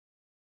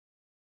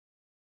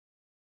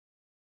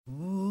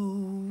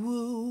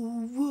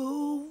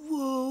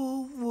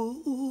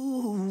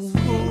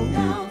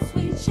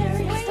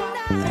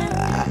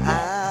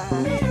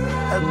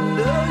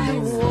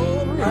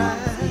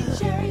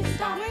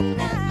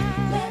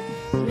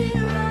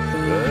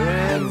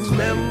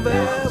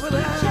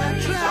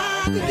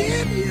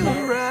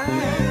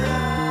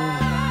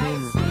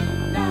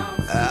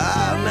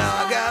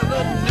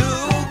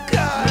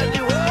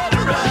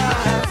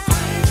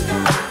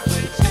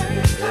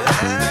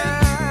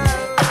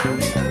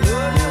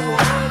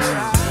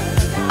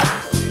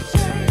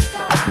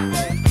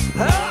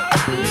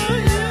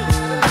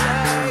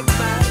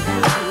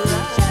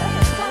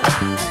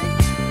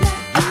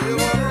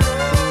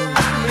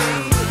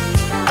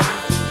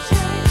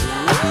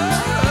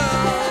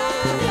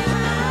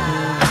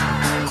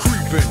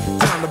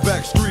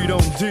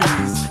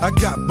I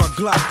got my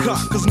Glock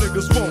cocked, cause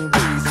niggas won't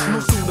please. No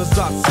soon as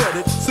I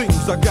said it,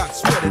 seems I got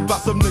sweated by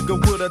some nigga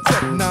with a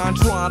Tech 9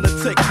 trying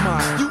to take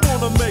mine. You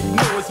wanna make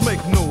noise,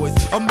 make noise.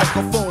 I make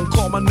a phone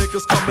call, my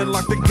niggas coming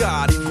like the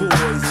Gotti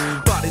boys.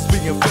 Bodies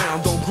being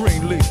found on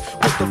Greenleaf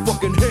with the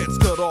fucking heads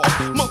cut off.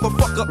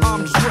 Motherfucker,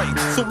 I'm Dre,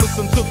 so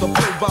listen to the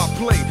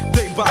play-by-play,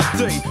 day by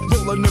day.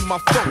 Rolling in my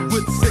phone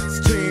with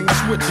 16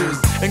 switches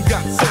and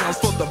got sounds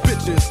for the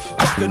bitches,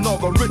 rocking all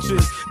the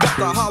riches. Got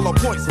the hollow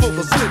points for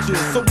the snitches,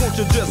 so won't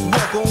you just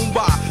walk on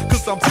by,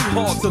 cause I'm too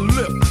hard to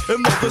lift.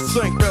 And no, this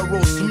ain't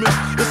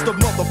Aerosmith, it's the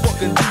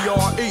motherfucking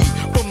DRE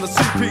from the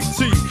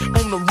CPT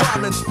on the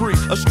rhyming spree,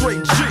 a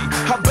straight G.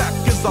 How back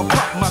as I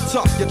pop my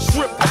top, you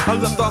trip. I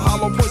let the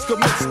hollow points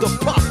commence to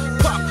pop,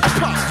 pop,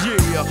 pop,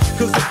 yeah.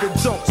 Cause if it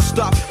don't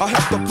stop, I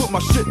have to put my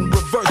shit in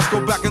reverse,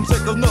 go back and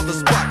take another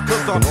spot.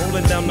 Cause I'm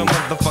rolling down the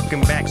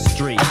motherfucking back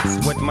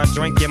streets with my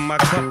drink in my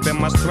cup and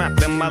my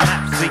strap in my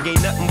lap. See,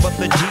 ain't nothing but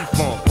the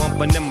G-funk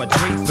bumping in my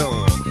tree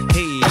song.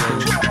 Hey,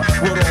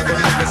 what all the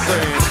niggas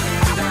saying?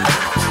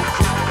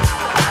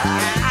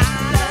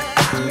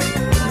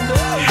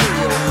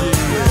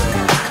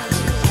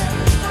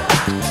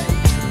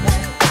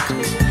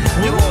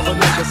 What all the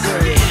niggas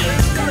saying?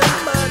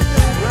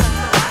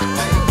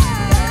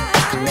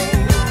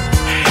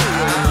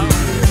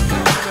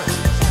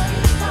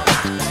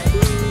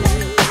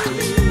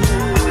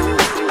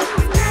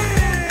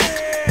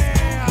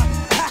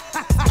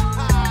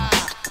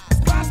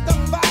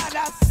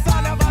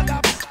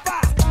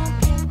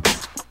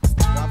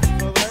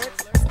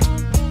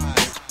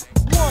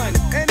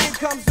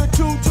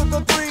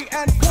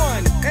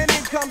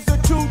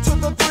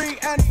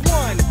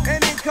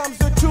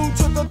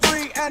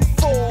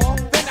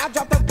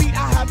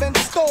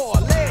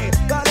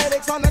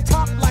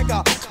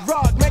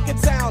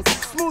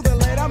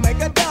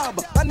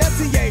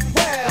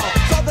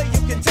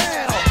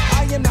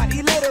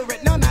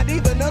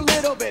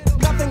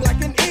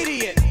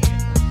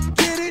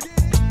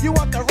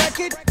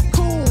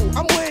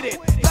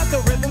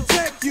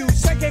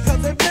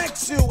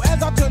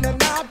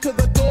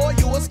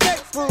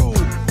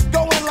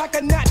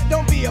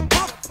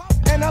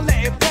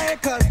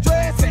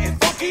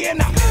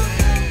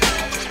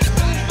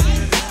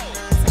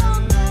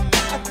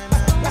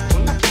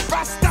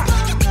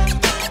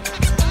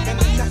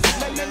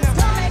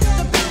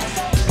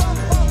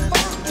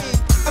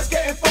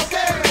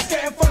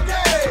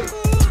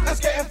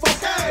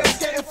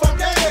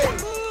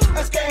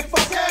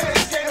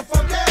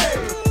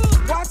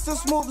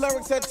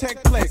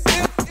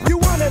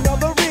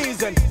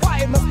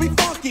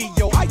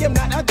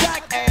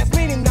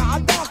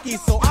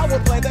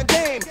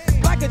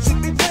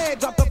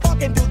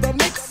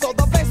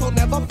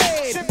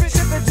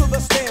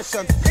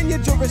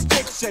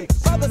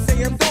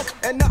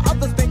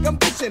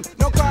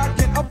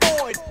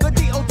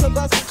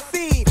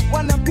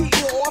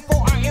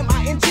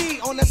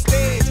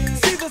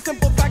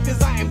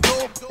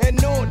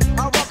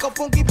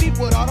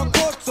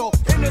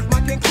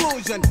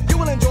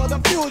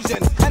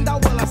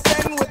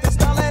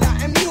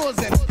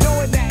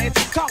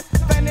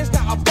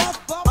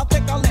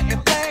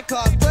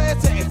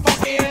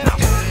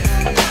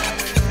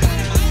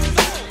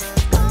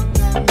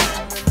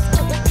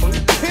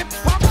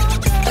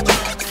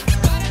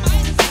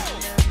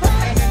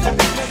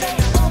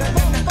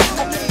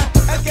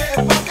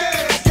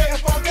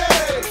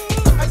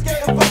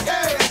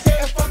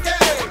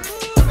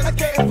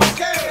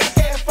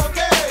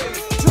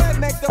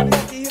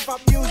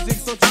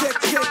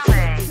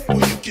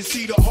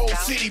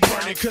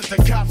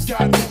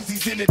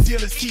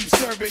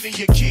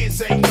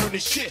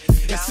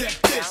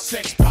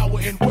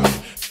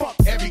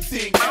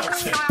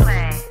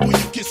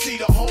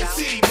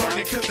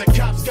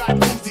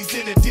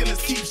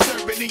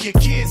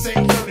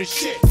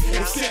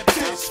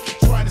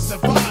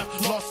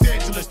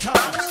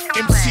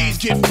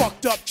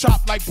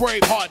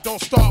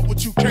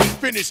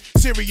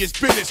 Serious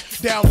business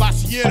down La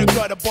Cienega,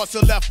 gutter bust a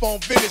left on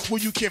Venice,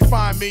 where you can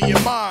find me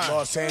in mine.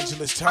 Los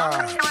Angeles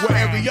time. Where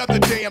every other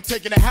day I'm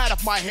taking a hat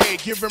off my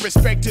head, giving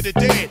respect to the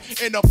dead,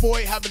 and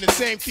avoid having the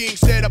same thing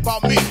said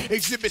about me.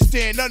 Exhibit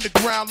stand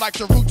underground like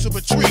the roots of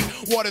a tree.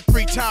 Water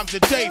 3 times a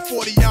day,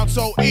 40 ounce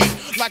OE,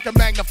 like a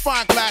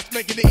magnifying glass,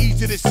 making it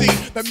easy to see.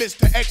 The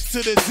Mr. X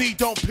to the Z,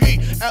 don't P.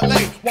 LA,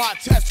 why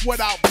test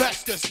without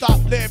best to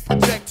stop lead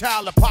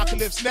projectile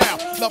apocalypse now.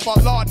 Love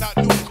our law, not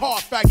new car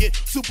faggot,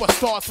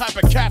 superstar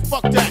type of cat.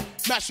 Fuck that,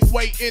 mash your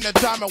weight in a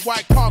diamond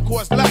white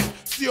concourse lack.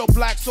 Still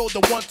black, so the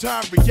one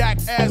time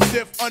react as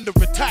if under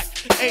attack.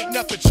 Ain't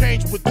nothing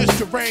changed with this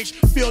deranged,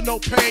 feel no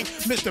pain.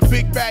 Mr.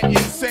 Big Bad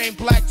Insane,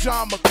 Black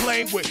John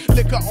McClane with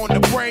liquor on the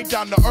brain,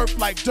 down to earth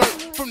like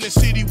dirt. From the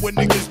city where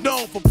niggas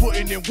known for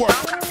putting in work.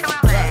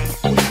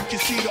 Well, you can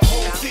see the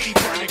whole city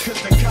burning,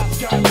 cause the cops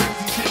got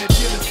Uzis and the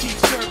dealers keep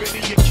serving,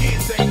 and your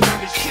kids ain't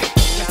learning shit.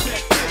 That's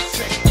that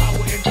this, ain't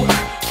power and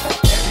wealth. Fuck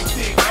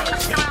everything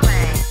else.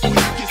 Well,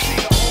 you can see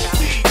the whole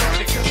city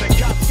burning, cause the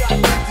cops got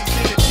Uzis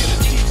and the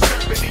dealers keep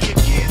serving, and your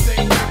kids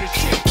ain't learning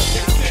shit.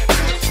 That's that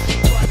this,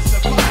 try to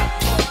survive.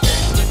 Los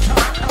Angeles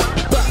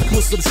time. Back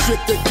with some some shit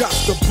that got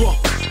to bump.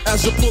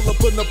 As you pull up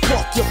in the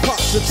park, you pop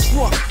your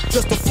trunk.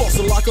 Just a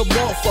flosser like a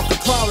motherfucker,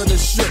 clowning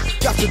this shit.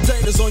 Got your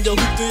Danas on your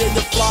hoopty and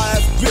your fly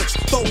ass bitch.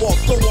 Throw off,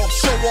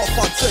 show off,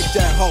 I'll take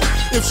that hoe.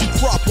 If she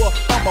proper,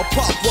 I'ma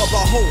pop her,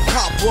 the whole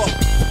hopper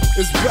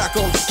is back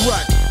on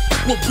track.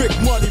 With big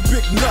money,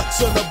 big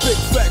nuts, and a big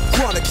fat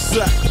chronic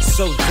sack.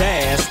 So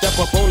dash, step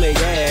up on their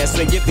ass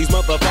and give these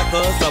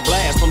motherfuckers a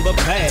blast from the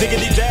past.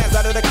 Diggity jazz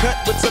out of the cut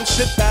with some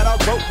shit that I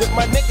wrote with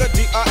my nigga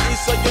D.R.E.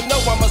 So you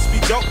know I must be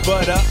dope,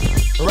 but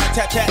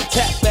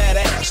rat-tat-tat-tat that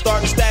ass.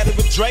 Starting static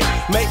with Drake,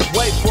 make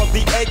way for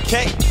the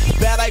AK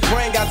that I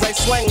bring as I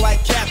slang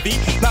like Cappy.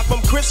 Not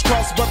from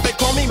crisscross, but they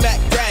call me Mac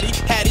Daddy.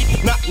 Hattie,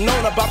 not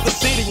known about the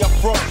city I'm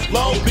from.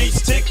 Long Beach,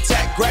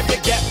 tic-tac, grab your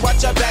gap,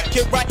 watch your back,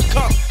 here I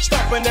come.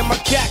 Stomping in my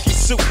khaki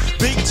suit,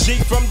 Big G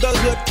from the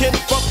hood, kid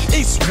from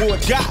Eastwood.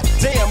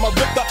 Goddamn, I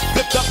ripped up,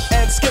 flipped up,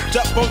 and skipped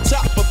up on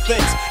top of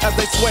things as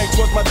they swing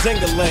towards my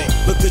ding-a-ling.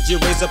 But could you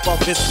raise up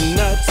off his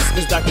nuts?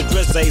 Cause Dr.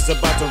 Drizzy's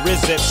about to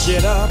rizz that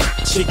shit up.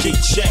 Cheeky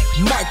check,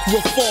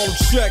 microphone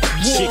check,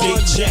 cheeky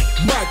one. check,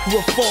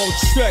 Microphone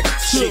check,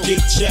 two. cheeky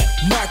check,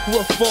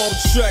 Microphone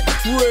check,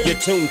 three. you're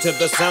tuned to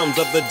the sounds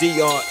of the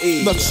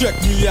D.R.E. Now check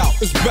me out,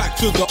 it's back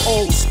to the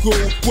old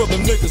school where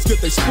the niggas get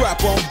they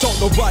scrap on. Don't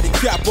nobody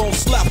cap on,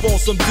 slap on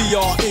some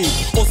D.R.E.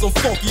 Or some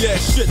funky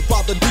ass shit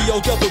by the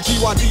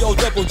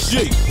D.O.G.Y.D.O.G.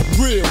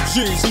 Real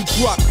G's who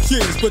drop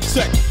keys,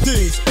 protect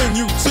these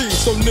NUTs,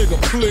 so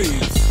nigga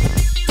please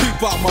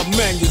keep out my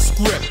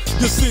manuscript.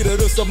 You see that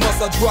it's a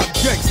must, I drop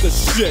gangsta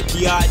shit.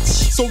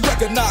 Yatch. So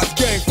recognize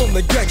gang from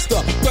the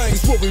gangster.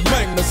 Things will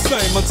remain the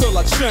same until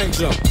I change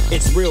them.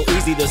 It's real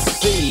easy to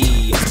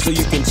see, so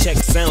you can check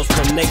sounds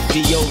from Nate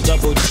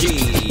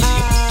D.O.G.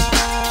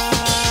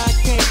 I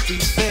can't be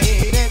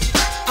faded.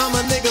 I'm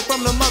a nigga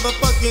from the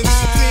motherfucking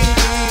street.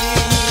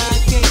 I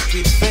can't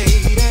be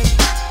faded.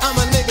 I'm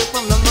a nigga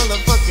from the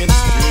motherfucking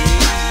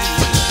street.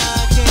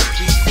 I can't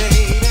be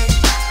faded.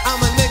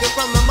 I'm a nigga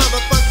from the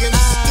motherfucking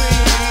street.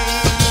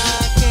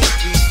 I can't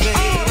be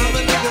faded. I'm a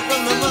nigga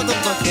from the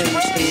motherfucking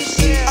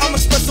street. I'm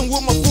expressing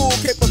with my full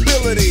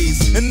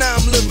capabilities, and now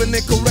I'm living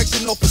in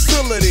correctional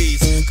facilities.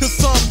 Cause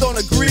some don't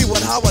agree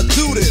with how I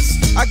do this.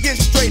 I get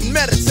straight and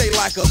meditate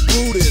like a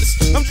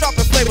Buddhist. I'm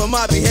dropping flavor,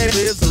 my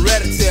behavior is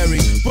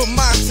hereditary, but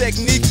my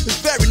technique is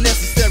very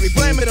necessary.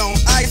 Blame it on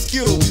Ice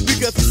Cube,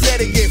 because he said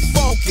it get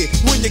funky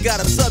when you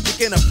got a subject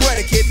and a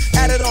predicate.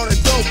 Add it on a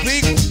dope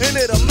beat, and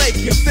it'll make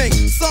you think.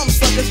 Some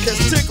suckers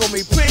just tickle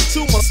me, pink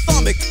to my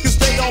stomach, cause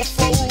they don't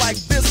flow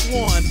like this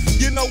one.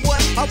 You know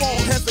what? I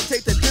won't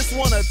hesitate to diss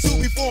one or two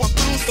before I'm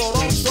through, so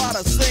don't try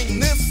to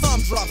sing this.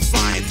 Some drop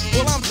science,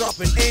 well I'm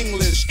dropping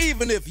English,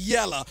 even if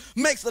Yella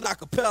makes it a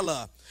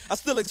cappella. I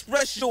still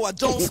express sure I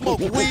don't smoke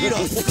weed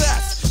or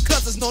sex,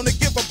 cause it's known to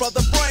give a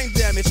brother brain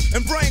damage,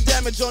 and brain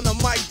damage on the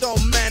mic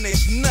don't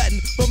manage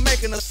nothing but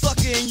making a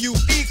sucker and you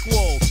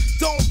equal.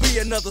 Don't be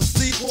another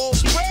sequel.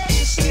 Spread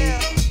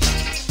yourself.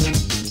 Do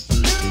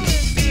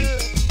it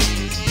good.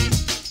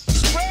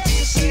 Spread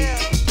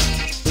yourself.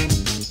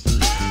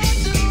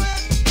 Do it.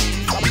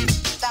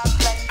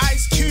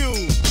 Ice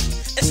Cube,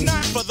 it's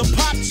not for the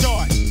pop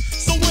chart.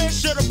 So when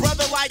should a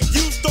brother like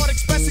you start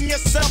expressing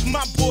yourself,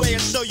 my boy,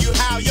 and show you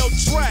how? Yo,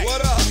 track.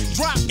 What up?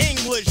 Drop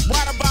English.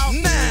 What about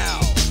Now,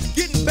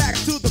 getting back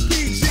to the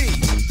PG,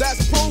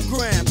 that's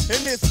program,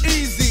 and it's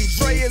easy.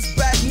 Dre is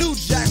back, new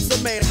jacks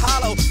are made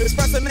hollow.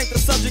 Expressing ain't the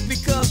subject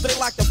because they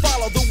like to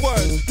follow the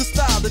words, the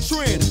style, the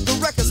trend. The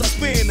records I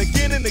spin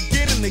again and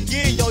again and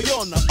again. Yo, you're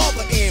on the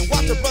other end.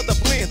 Watch a brother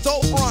blend,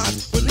 dope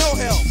rhymes with no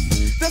help.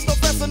 There's no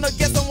guessing or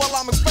guessing while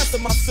I'm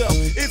expressing myself.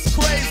 It's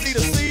crazy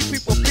to see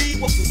people be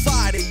what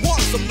society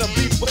wants them to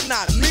be, but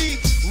not me.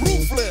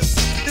 Ruthless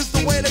is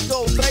the way to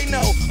go, they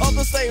know.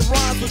 Others say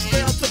rhymes which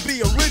fail to be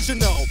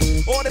original,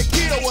 or they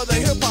kill where the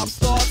hip-hop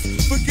starts.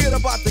 Forget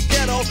about the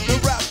ghetto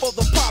and rap for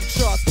the pop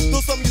charts. Though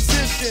some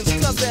musicians,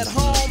 cause at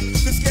home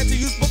they're scared to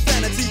use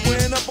profanity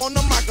when up on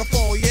the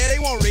microphone. Yeah, they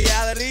want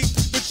reality,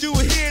 but you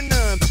hear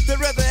none. They'd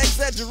rather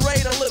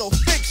exaggerate a little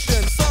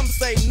fiction. Some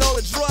say no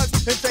to drugs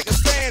and take a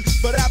stand,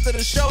 but after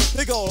the show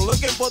they go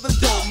looking for the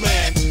dope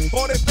man.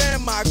 Or they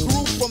ban my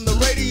group from the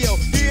radio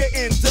here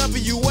in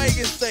WA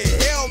and say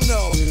hell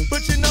no.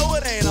 But you know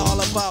it ain't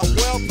all about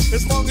wealth,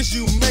 as long as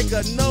you make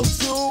a note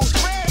to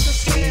spread the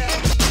skill.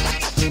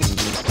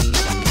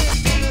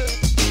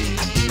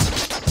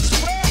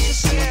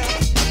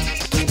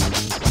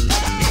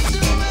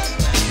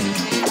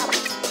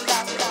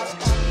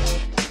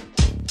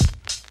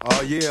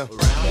 Oh yeah,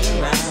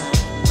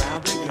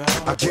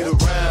 I get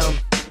around,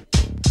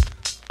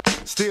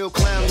 still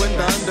clown with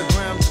the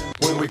underground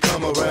when we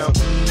come around.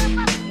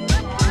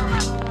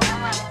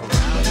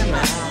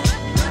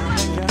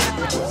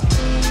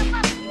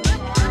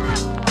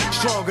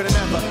 Stronger than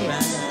ever,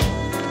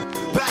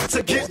 back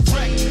to get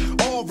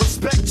wrecked. All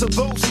respect to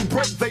those who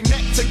break their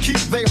neck to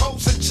keep their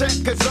hopes in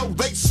check, cause though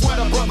they sweat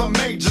a brother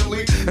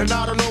majorly. And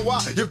I don't know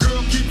why your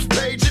girl keeps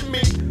paging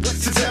me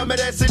to tell me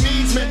that she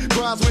needs me,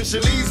 cries when she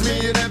leaves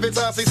me, and every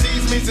time she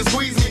sees me, she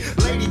squeeze me.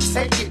 Lady,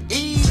 take it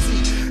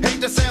easy. Hate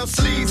to sound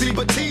sleazy,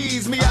 but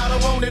tease me. I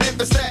don't want it if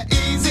it's that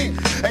easy.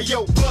 Hey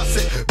yo, bust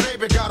it,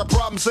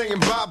 saying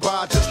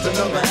bye-bye, just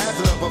another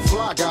hazard of a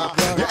fly guy.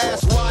 Your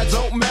ass wide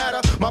don't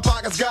matter, my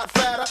pockets got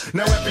fatter.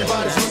 Now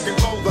everybody's looking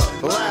for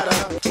the ladder.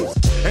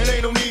 And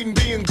ain't no need in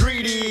being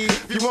greedy.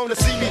 If you wanna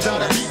see me, try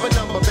to leave a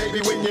number,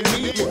 baby, when you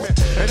need me.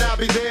 And I'll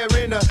be there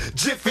in a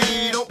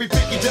jiffy. Don't be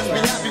picky, just be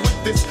happy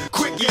with this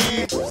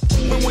quickie.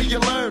 But when you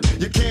learn,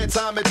 you can't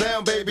time it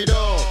down, baby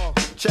doll.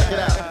 Check it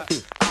out,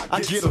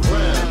 I get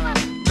around.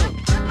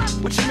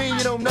 What you mean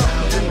you don't know?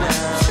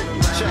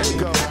 Check it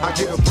go, I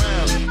get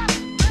around.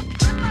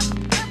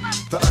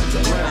 The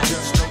underground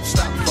just don't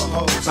stop for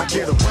hoes. I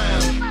get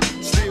around.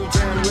 Still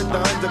down with the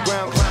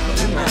underground clown.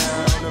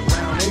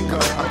 Around they go.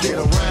 I get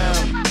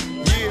around.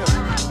 Yeah.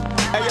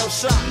 Hey yo,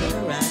 shop.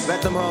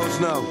 Let them hoes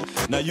know.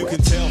 Now you can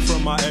tell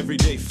from my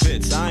everyday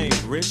fits, I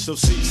ain't rich, so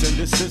cease and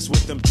desist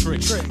with them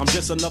tricks. I'm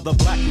just another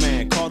black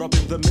man caught up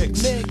in the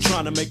mix,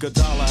 trying to make $1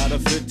 out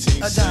of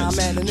 15 cents.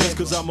 Just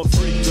cause I'm a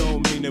freak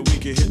don't mean that we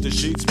can hit the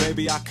sheets.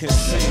 Baby, I can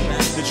see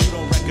that you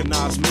don't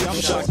recognize me. I'm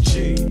Shock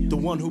G, the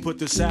one who put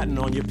the satin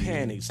on your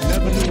panties.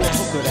 Never knew a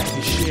hooker that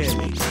could share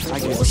me. I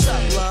get What's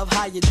up, love?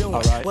 How you doing?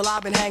 Right. Well,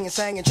 I've been hanging,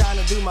 singing, trying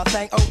to do my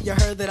thing. Oh, you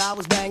heard that I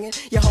was banging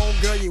your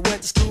homegirl you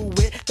went to school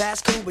with.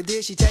 That's cool, but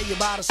did she tell you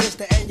about her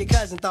sister and your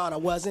cousin? Thought I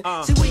wasn't.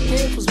 See,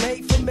 weekends was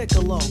made for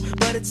Michelob,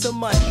 but it's a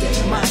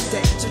Monday, my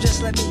day, so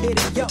just let me hit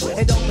it, yo.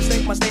 And don't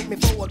mistake my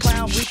statement for a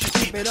clown. We can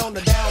keep it on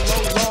the down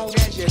low, long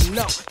as you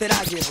know that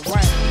I get around.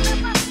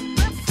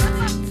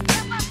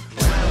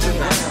 Round and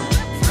round,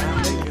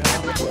 round they go.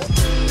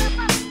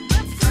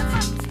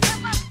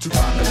 Too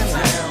popular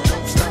now,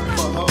 don't stop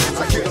for hoes.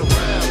 I get around.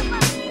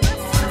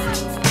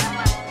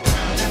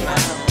 Round and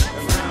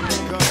round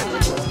they go.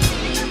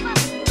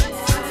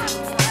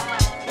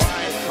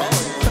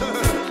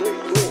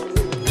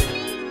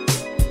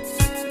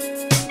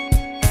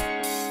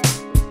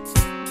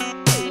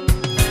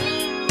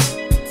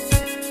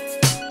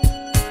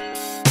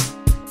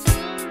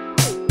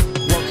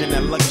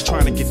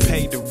 trying to get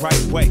paid the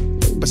right way,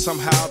 but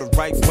somehow the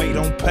right way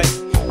don't pay.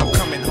 I'm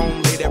coming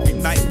home late every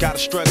night, gotta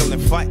struggle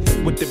and fight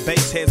with the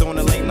bass heads on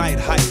a late night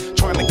hike,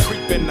 trying to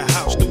creep in the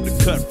house through the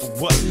cut for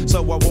what?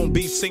 So I won't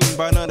be seen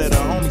by none of the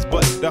homies,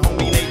 but the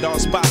homie Nate Dogg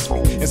spots me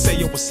and say,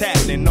 yo, what's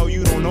happening? No,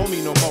 you don't know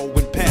me no more,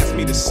 when pass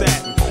me the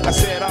satin. I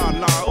said, oh,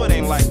 no, it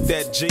ain't like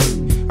that, G.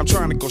 I'm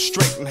trying to go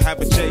straight and have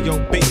a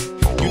J.O.B.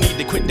 You need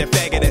to quit that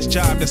faggot ass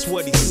job, that's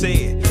what he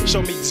said.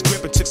 Show me this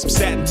grip and took some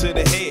satin to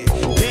the head.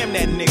 Damn,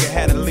 that nigga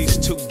had at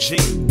least 2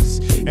 G's.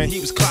 And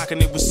he was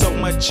clocking it with so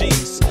much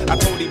cheese. I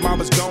told him I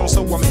was gone,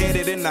 so I'm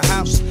headed in the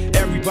house.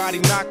 Everybody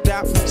knocked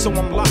out, so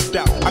I'm locked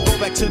out. I go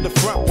back to the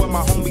front where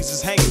my homies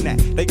is hanging at.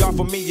 They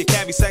offer me a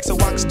cabbie sack so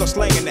I can start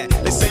slanging that.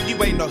 They say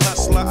you ain't no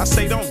hustler, I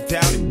say don't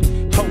doubt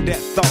it. Hold that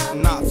thought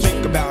and I'll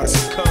think about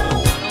it.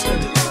 Cause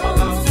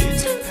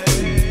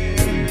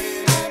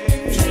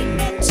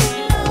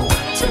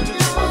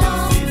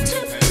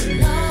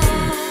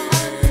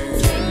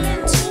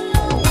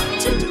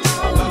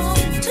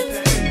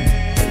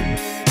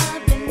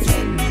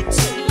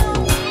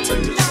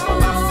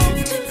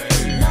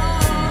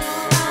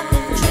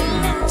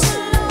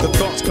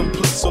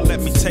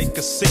take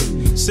a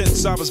seat.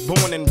 Since I was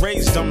born and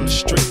raised on the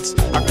streets,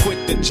 I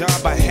quit the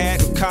job I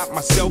had and caught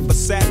myself a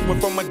sack.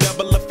 Went from a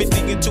double of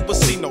 50 into a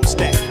C-no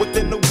stack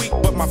within a week,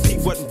 but my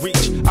peak wasn't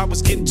reached. I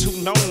was getting too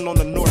known on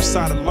the north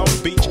side of Long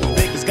Beach.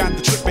 Niggas got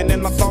the trippin'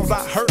 and I thought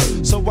I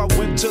heard, so I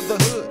went to the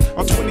hood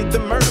on 20th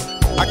and Murder.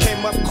 I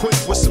came up quick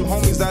with some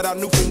homies that I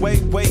knew from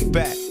way, way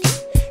back.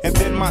 And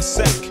then my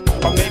sec,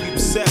 or maybe it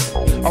was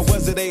 7, or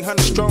was it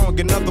 800 strong?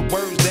 In other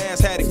words, the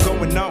ass had it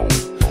going on.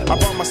 I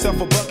bought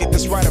myself a bucket,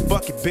 that's right, a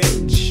bucket,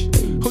 bitch.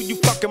 Who you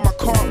fucking my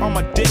car on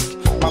my dick?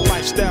 My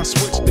lifestyle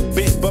switched a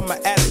bit, but my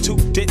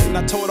attitude didn't.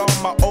 I told all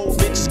my old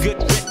bitches good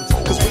riddance.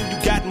 Cause when you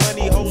got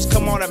money, hoes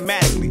come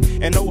automatically.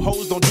 And no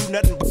hoes don't do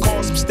nothing but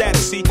cause some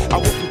status. See, I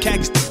went from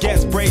khakis to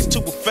gas braids to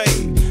a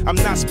fade. I'm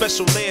not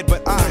special ed,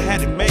 but I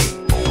had it made.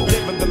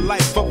 Living the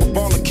life of a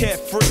baller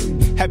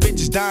carefree. Had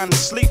bitches dying to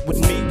sleep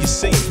with me, you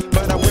see.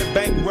 But I went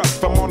bankrupt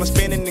from all the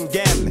spending and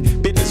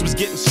gambling. Business was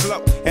getting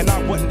slow, and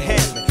I wasn't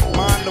handling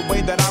mine the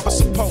way that I was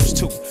supposed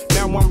to.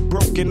 Now I'm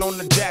broken on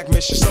the jack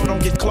mission, so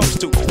don't get close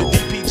to the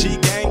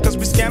DPG gang, cause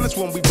we scandalous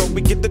when we broke.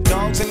 We get the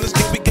dogs in this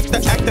game, we get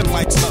the acting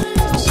like slow.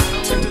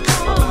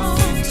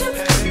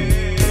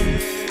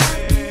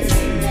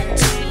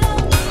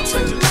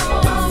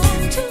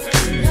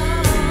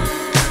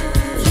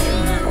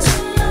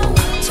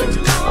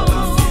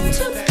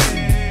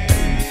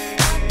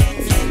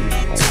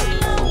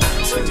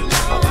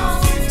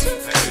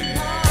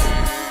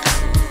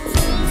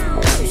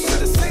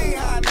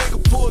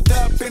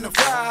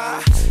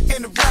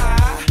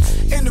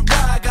 In the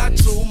ride, got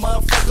 2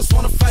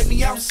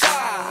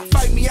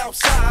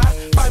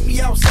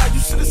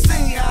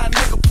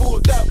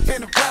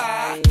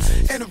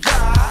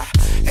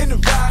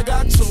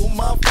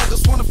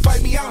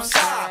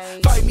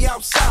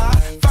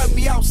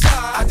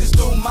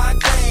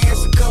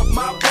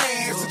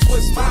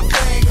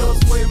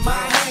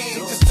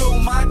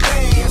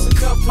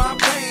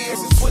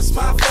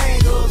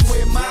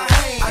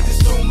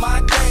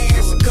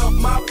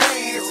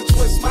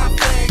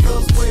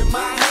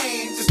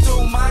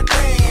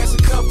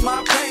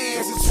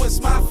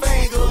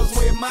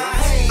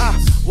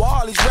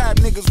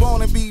 niggas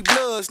wanna be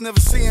bloods. Never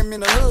see him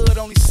in the hood,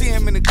 only see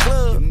him in the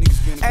club.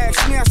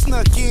 Ask me, I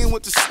snuck in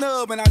with the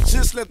snub, and I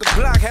just let the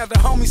block have the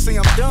homie say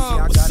I'm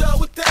dumb. What's up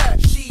with that?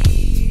 Shit.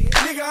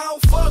 Nigga, I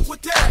don't fuck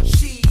with that.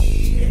 Shit.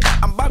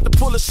 I'm about to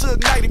pull a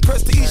Suge Knight and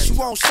press the issue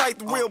on sight.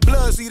 The real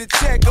bloods eat a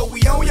check, go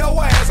we on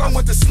your ass. I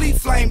went to sleep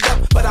flamed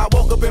up, but I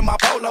woke up in my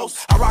polos.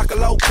 I rock a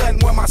low cut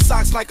and wear my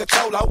socks like a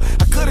cholo.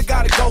 I could've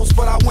got a ghost,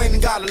 but I went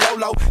and got a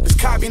Lolo. This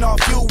copying off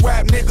you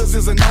rap niggas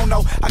is a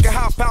no-no. I can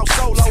hop out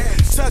solo,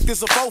 tuck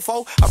is a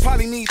fofo. I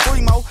probably need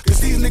 3 more, cause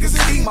these niggas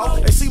is emo.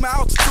 They see my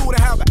altitude and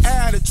have an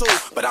attitude,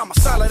 but I'm a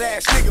solid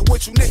ass nigga,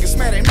 what you niggas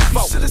mad at me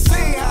for? Should've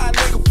seen how a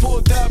nigga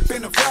pulled up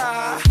in the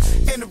ride,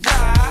 in the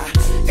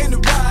ride, in the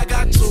ride.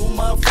 Got 2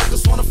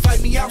 motherfuckers wanna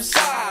fight me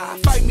outside,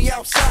 fight me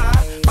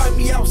outside, fight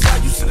me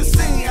outside. You should've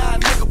seen how a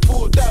nigga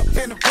pulled up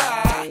in the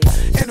ride,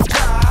 in the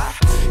ride,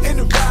 in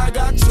the ride.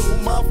 Got 2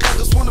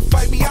 motherfuckers wanna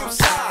fight me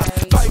outside,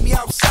 fight me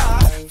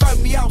outside, fight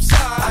me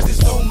outside. I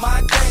just do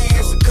my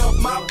dance and cuff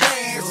my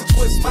pants and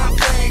twist my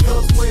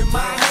fingers with my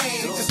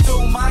hands. Just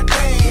do my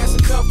dance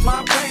and cuff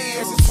my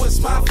pants and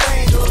twist my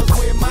fingers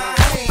with my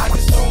hands. I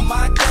just do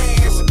my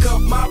dance and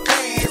cuff my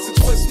pants and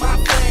twist my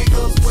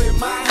fingers with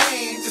my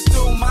hands. Just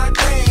do my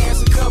dance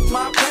and cuff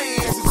my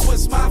pants and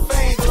twist my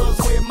fingers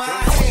with my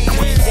hands.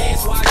 Do you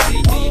dance,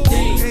 YG? Do you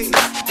dance?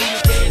 Do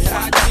you dance,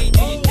 YG?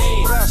 Do you dance?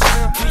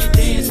 Do you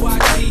dance,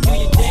 YG? Do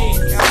you dance?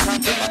 Do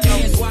you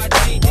dance,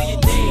 YG? Do you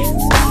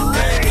dance?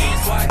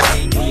 Dance, YG?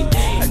 Do you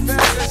dance?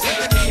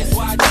 Dance,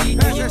 YG?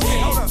 Do you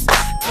dance?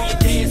 Do you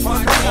dance,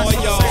 YG? All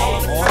y'all,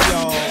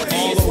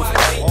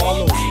 all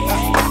over.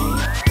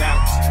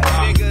 Bounce,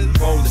 niggas,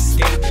 roller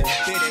skating,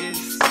 bitches,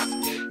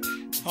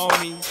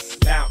 homies,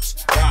 bounce,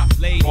 rock,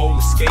 ladies,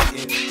 roller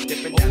skating,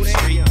 dipping down the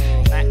street.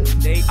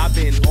 I've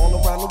been all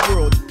around the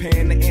world,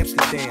 Japan to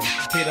Amsterdam.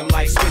 Hit them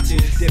like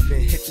switches,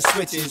 dipping, hit the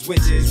switches,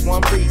 which is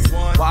one reason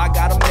why I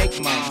gotta make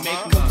mine.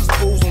 Cause these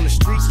fools on the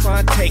streets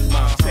trying to take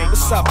mine.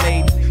 What's up,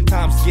 lady?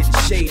 Time's getting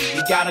shady,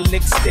 you gotta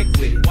lick stick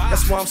with it.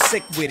 That's why I'm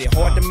sick with it.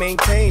 Hard to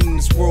maintain in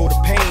this world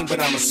of pain, but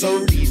I'ma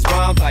serve these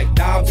rhymes like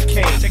dimes and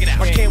cane.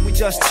 Why can't we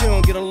just chill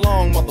and get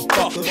along,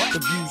 motherfucker? The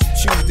views you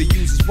choose to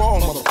use is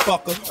wrong,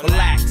 motherfucker.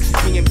 Relax,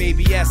 me and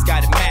Baby S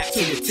got it mapped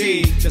to a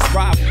T. Just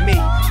ride with me,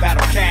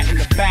 battle cat in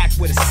the back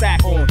with a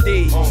sack on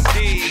D.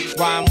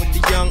 Rhyme with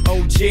the young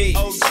OG.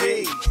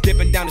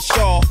 Dipping down the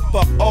shaw,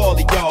 fuck all of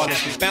y'all.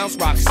 As we bounce,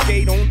 rock,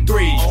 skate on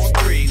 3.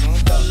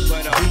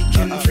 We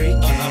can freak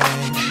it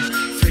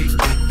if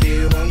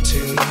you want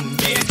to.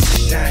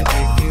 Dine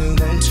if you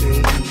want to.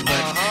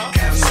 But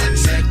come and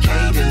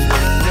medicate and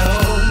know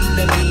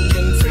that we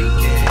can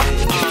freak it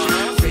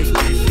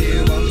if you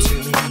want to.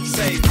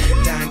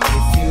 Dine if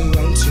you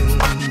want to.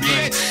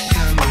 But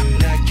come and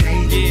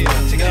medicate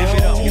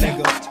and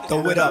know.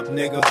 Throw it up,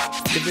 nigga.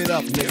 Give it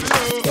up, nigga.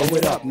 Throw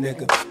it up,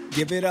 nigga.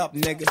 Give it up,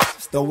 nigga.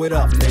 Throw it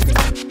up,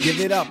 nigga. Give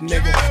it up,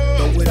 nigga.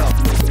 Throw it up,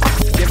 nigga.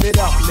 Give it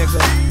up, nigga.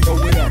 Throw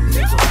it up,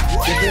 nigga.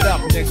 Give it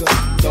up, nigga.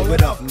 Throw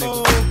it up,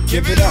 nigga.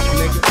 Give it up,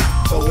 nigga.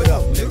 Throw it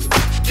up, nigga.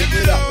 Give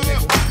it up,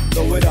 nigga.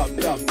 Throw it up,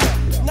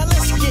 nigga. Now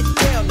let's get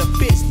down to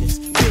business,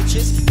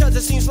 bitches. Cause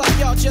it seems like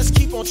y'all just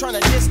keep on trying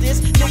to diss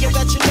this nigga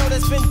that you know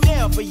that's been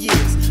down for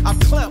years. I've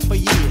clowned for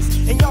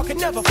years, and y'all can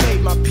never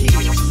fade my peers.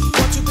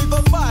 1, 2, 3,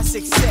 4, 5,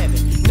 6,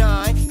 7,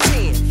 9,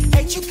 10.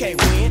 8, you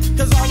can't win.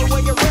 Cause all the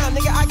way around,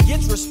 nigga, I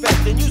get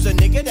respect. And you's a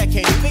nigga that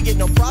can't even get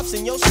no props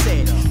in your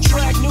set.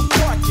 Track New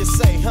Park, you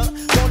say, huh?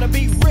 Wanna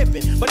be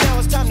rippin', but now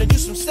it's time to do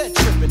some set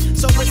trippin'.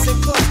 So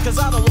listen close, cause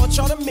I don't want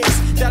y'all to miss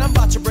that I'm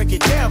about to break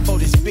it down for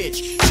this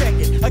bitch. Check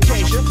it,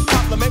 Acacia,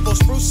 Poplar, Maple,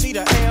 Spruce,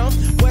 Cedar, Elm,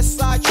 West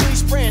Side Tree,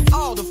 spraying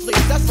all the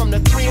fleas. That's from the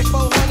 3 and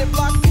 400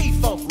 block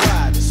P-Funk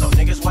riders. So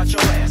niggas watch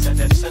your ass at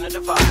that center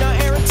divide. Now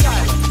Aaron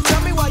Tyler,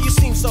 tell me why you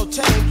seem so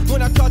tame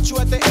when I caught you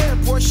at the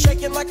airport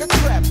shaking like a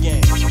crap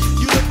game.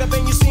 You looked up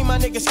and you see my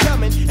niggas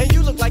coming, and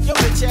you look like your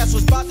bitch ass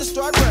was about to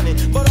start running.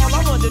 But all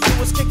I wanted to do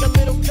was kick a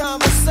little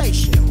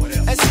conversation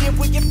and see if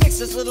we can fix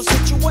this little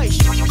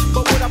situation.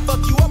 But when I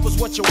fuck you up was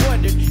what you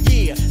wondered.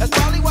 Yeah, that's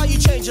probably why you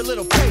changed your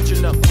little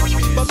pager number.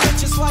 But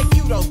bitches like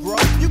you don't grow.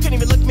 You can't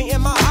even look me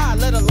in my eye,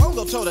 let alone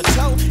go toe to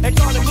toe. And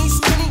calling me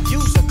skinny,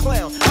 you's a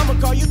clown. I'ma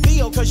call you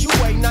Theo cause you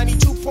weigh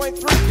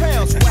 92.3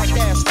 pounds. Whack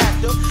ass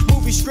actor,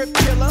 movie script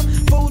killer.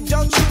 Fool,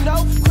 don't you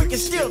know? Quick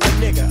and steal the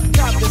nigga.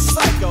 Compton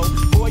psycho,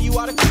 boy you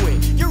oughta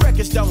quit. Your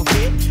records don't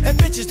hit, and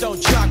bitches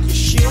don't jock your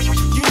shit. You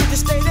need to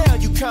stay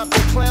down, you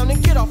Compton clown,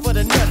 and get off of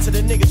the nuts of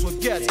the niggas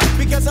with guts.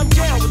 Because I'm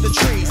down with the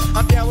trees,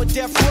 I'm down with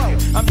Death Row,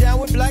 I'm down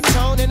with Black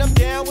Tone, and I'm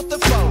down with the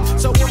foe.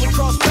 So when we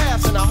cross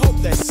paths, and I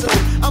hope that soon,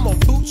 I'm gonna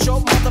boot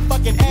your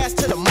motherfucking ass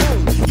to the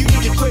moon. You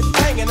need to quit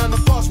banging under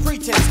false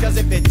pretense, cause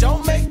if it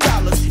don't make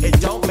dollars, it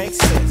don't make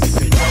sense.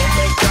 If it don't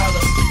make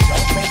dollars, it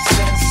don't make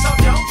sense. So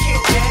don't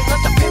kill gang,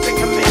 let the pimpin'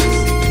 commence.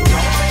 If it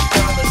don't make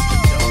dollars,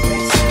 it don't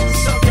make sense.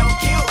 So don't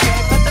kill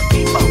gang, let the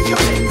people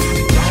commence.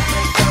 If it don't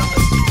make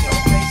dollars, it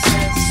don't make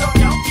sense. So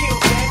don't kill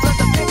gang, let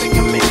the pimpin'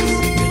 commence.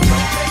 If it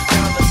don't make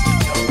dollars, it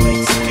don't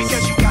make sense.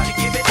 Because you gotta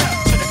give it up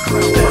to the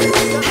crew.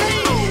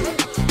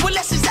 Hey, well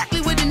that's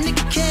exactly what the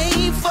nigga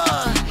came for.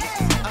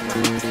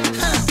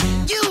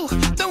 You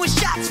throwing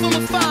shots from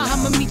afar.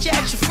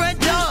 front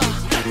door.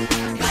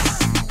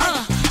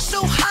 So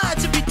hard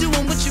to be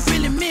doing what you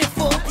really meant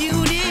for,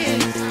 beauty.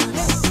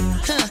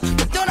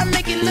 But don't I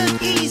make it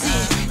look easy?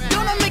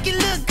 Don't I make it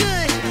look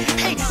good?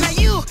 Hey, now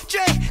you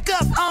drink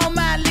up all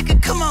my liquor.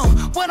 Come on,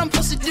 what I'm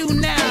supposed to do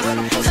now?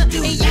 And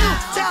you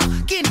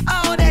talking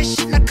all that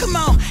shit. Now come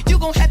on, you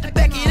gon' have to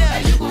back it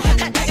up.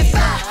 If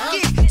I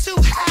get too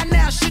high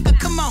now, sugar,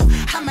 come on,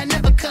 I might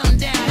never come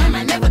down. I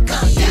might never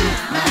come down.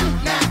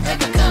 Might not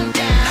ever come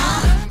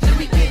down. Let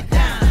me get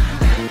down.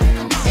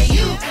 Hey,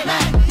 you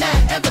might not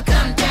ever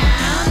come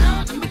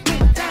down. Let me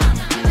get down.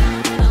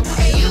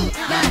 Hey, you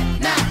might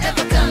not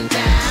ever come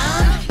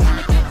down.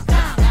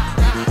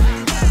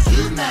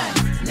 You might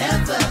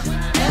never,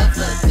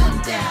 ever come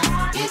down.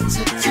 It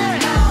took too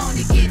long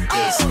to get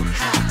this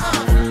high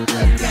off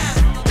the ground.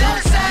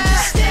 Don't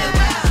stay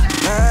wild.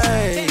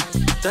 Hey,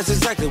 that's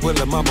exactly what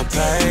the mama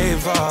paid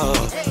for.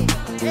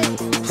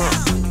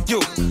 You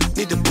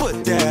need to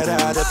put that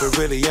out if it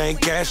really ain't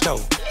cash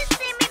though.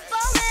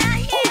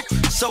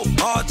 So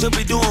hard to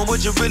be doing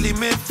what you really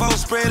meant for.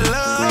 Spread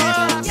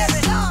love.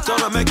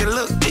 Don't I make it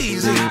look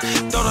easy?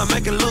 Don't I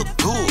make it look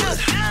good?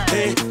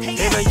 Hey,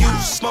 now you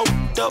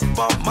smoked up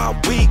all my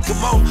weed.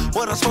 Come on,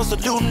 what I'm supposed to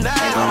do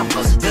now?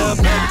 The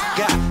baby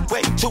got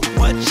way too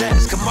much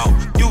ass. Come on,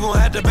 you gon'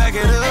 have to back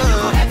it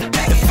up.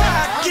 If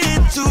I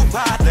get too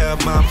hot,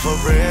 I'm for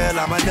real.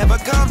 I might never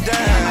come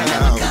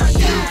down.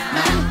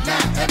 Might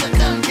not ever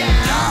come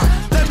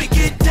down. Let me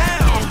get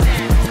down.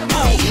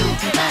 Hey, you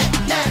might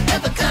not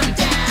ever come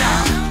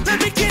down. Let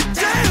me get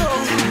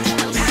down.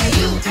 Hey,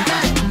 you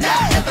might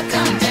not ever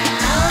come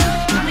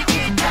down. Let me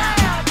get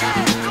down.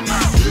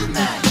 You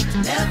might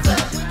never,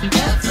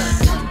 ever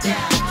come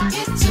down.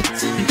 It took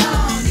too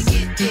long to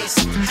get this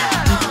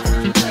high off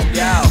the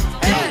ground.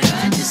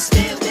 I just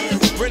stay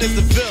with Brent is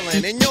the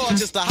villain and you're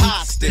just a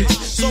hostage.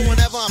 So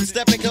whenever I'm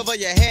stepping, cover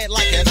your head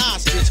like an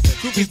ostrich.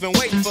 Groupies been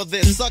waiting for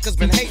this, suckers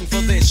been hating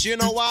for this. You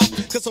know why?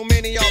 Cause so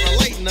many y'all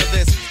relating to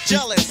this.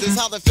 Jealous is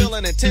how they're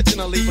feeling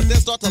intentionally, but then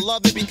start to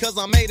love it because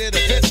I made it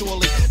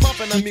eventually.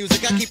 Pumping the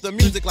music, I keep the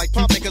music like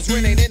pumping, cause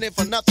Ren ain't in it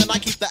for nothing. I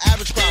keep the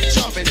average crowd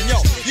jumping.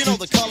 Yo, you know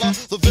the color,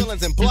 the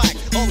villains in black.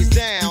 Always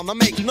down, I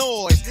make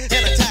noise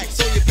and attack,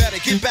 so you better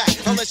get back.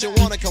 Unless you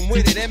wanna come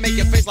with it and make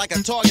your face like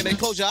a target and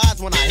close your eyes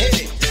when I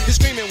hit it. You're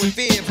screaming with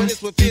fear, but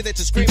it's with fear that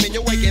you're screaming.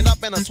 You're waking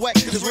up in a sweat,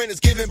 cause Ren is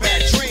giving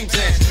back dreams.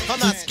 And I'm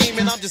not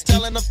scheming, I'm just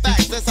telling the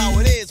facts. That's how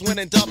it is when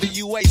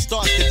NWA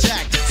starts to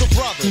jack. So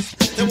brothers,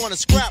 they wanna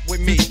scrap with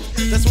me.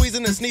 That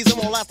squeezing and sneezing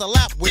won't last a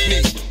lap with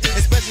me.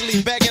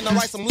 Especially begging to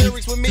write some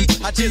lyrics with me.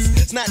 I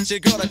just snatch your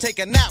girl to take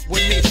a nap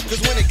with me.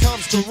 Cause when it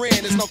comes to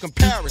Ren, there's no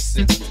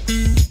comparison.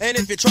 And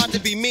if you try to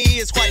be me,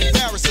 it's quite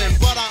embarrassing.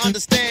 But I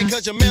understand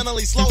cause you're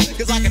mentally slow.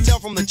 Cause I can tell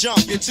from the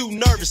jump, you're too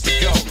nervous to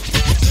go.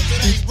 If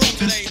it ain't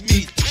rough, it ain't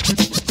me.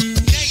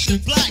 Nation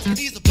black,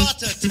 he's about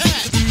to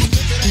attack. If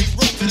it ain't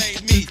rough, it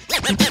ain't me.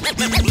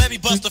 Let me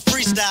bust a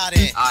freestyle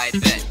then. I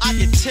bet. I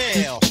can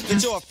tell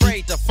that you're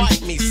afraid to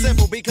fight me.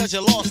 Simple because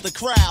you lost the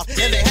crowd.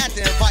 And they had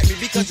to invite me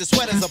because your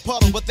sweat is a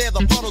puddle. But they're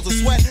the puddles of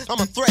sweat. I'm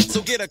a threat,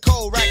 so get a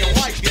cold rag and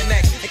wipe your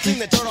neck. And clean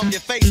the dirt off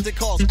your face to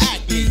cause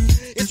acne.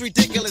 It's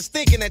ridiculous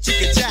thinking that you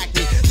can jack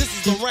me. This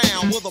is the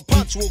round where the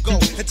punch will go.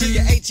 Until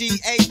your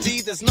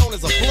H-E-A-D that's known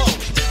as a blow.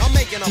 I'm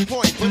making a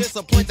point, but it's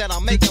a point that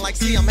I'm making. Like,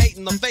 see, I'm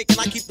hating the fake and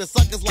I keep the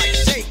suckers like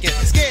shaking.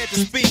 Scared to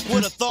speak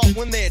with a thought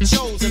when they're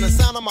chosen. The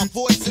sound of my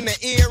voice in their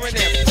ear and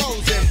they're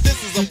frozen.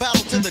 This is a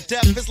battle to the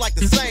death, it's like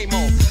the same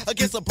old.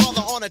 Against a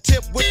brother on a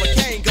tip with a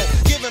cane go.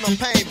 Giving them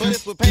pain, but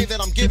it's with pain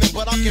that I'm giving.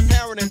 But I'm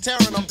comparing and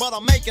tearing them, but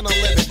I'm making a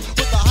living.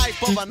 With the hype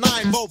of a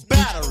 9-volt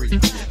battery.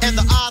 And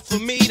the odds for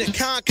me to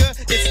conquer,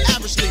 it's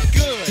averagely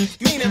good.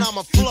 Meaning I'm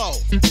a flow.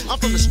 I'm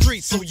from the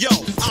streets, so yo,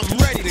 I'm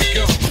ready to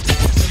go.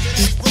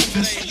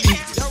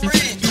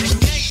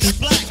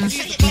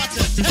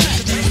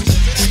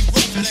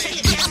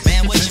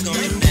 Man, what you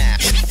gonna do now?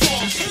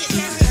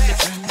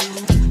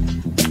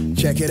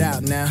 Check it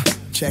out now.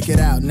 Check it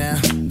out now.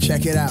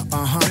 Check it out.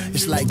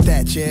 It's like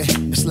that, yeah.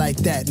 It's like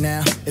that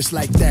now. It's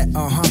like that.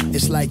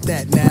 It's like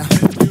that now.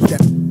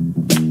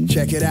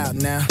 Check it out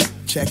now.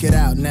 Check it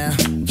out now.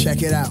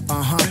 Check it out.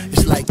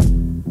 It's like.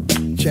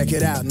 Check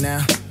it out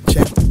now.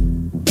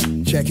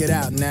 Check it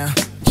out now.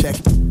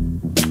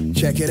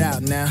 Check it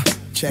out now.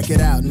 Check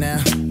it out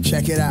now.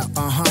 Check it out.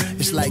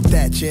 It's like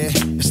that, yeah.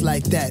 It's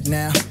like that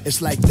now.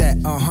 It's like that.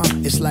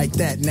 It's like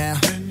that now.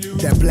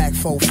 That black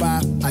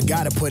 4.5, I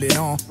gotta put it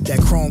on. That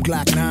chrome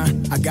Glock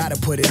 9, I gotta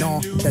put it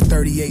on. That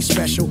 38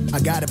 special, I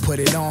gotta put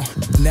it on.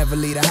 Never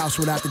leave the house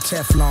without the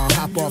Teflon.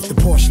 Hop off the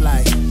porch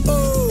like,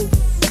 oh,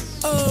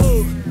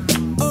 oh,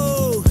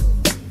 oh,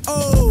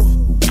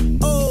 oh,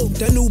 oh.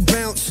 That new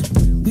bounce,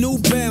 new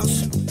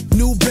bounce,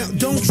 new bounce.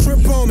 Don't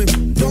trip on me,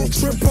 don't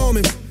trip on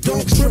me,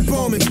 don't trip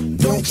on me,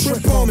 don't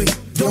trip on me,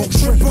 don't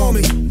trip on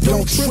me,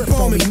 don't trip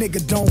on me,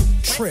 nigga, don't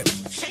trip.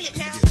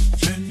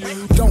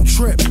 Don't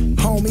trip,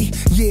 homie.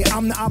 Yeah,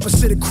 I'm the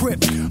opposite of Crip,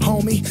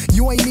 homie.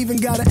 You ain't even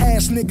gotta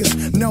ask,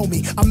 niggas know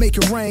me. I make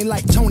it rain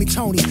like Tony.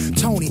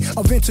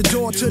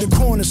 Aventador to the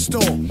corner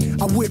store.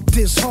 I whip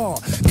this hard.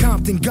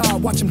 Compton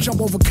God, watch him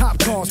jump over cop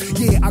cars.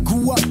 Yeah, I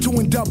grew up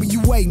doing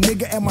WA,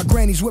 nigga, and my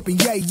granny's whipping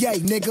yay,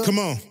 nigga. Come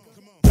on.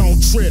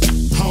 Don't trip,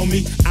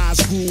 homie. I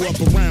grew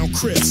up around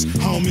Crips,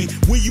 homie.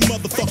 Where you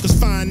motherfuckers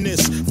find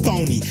this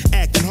phony?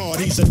 Acting hard,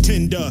 he's a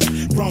tender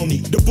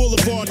Roni. The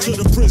boulevard to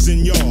the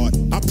prison yard.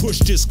 I push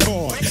this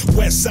card.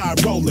 West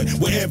side rolling,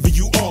 wherever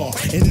you are.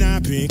 And I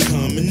been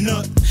coming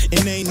up.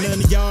 And ain't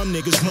none of y'all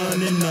niggas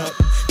running up.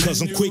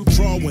 Cause I'm quick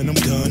draw when I'm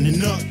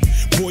gunning up.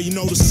 Boy, you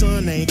know the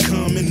sun ain't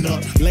coming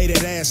up. Lay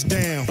that ass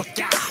down.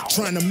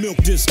 Trying to milk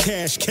this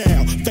cash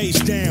cow. Face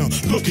down,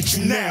 look at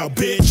you now,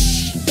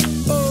 bitch.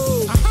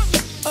 Oh,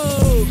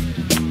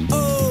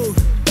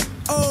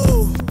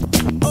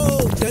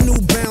 that new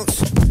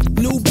bounce.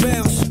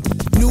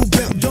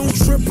 Don't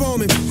trip on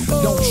me.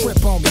 Don't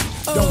trip on me.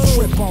 Don't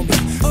trip on me.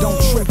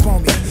 Don't trip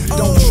on me.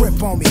 Don't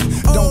trip on me.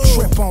 Don't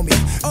trip on me.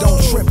 Don't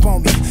trip on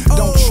me.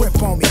 Don't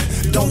trip on me.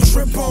 Don't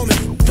trip on me.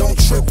 Don't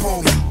trip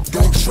on me.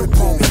 Don't trip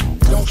on me.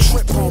 Don't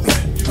trip on me.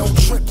 Don't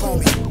trip on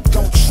me.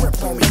 Don't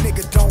trip on me.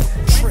 Nigga, don't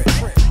trip.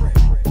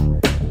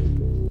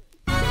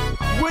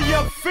 Will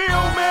you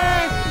feel me?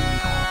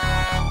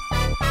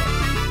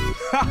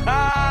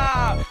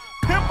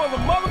 Pimp of the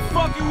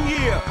motherfucking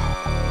year.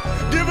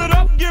 Give it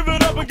up,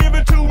 and give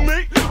it to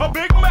me. A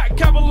Big Mac,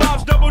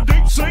 capitalized, double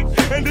deep sink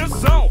in this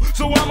zone.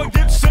 So I'ma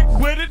get sick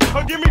with it.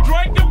 Or give me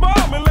drink and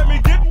bomb and let me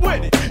get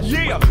with it.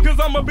 Yeah, cause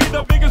I'ma be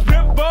the biggest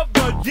pimp of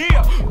the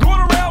year.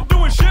 Going around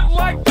doing shit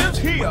like this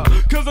here.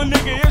 Cause a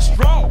nigga is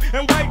strong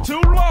and way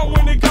too long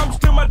when it comes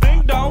to my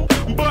ding dong.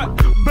 But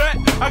bet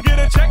I get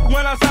a check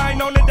when I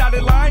sign on the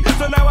dotted line.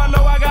 So now I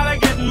know I gotta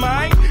get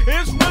mine.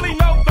 It's really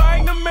no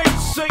thing to me,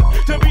 sick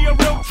to be a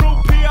real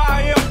true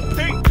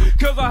PIMP.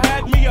 Cause I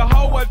had me a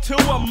hoe or two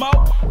or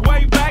more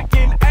way back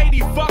in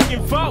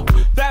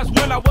 80-fucking-4. That's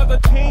when I was a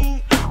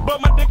teen, but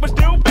my dick was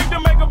still big to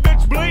make a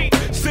bitch bleed.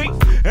 See,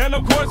 and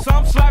of course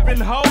I'm slapping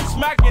hoes,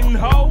 smacking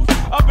hoes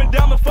up and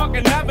down the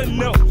fucking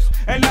avenues.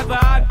 And after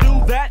I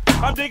do that,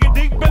 I'm digging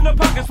deep in the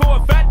pockets for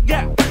a fat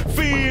gap.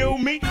 Feel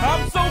me?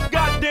 I'm so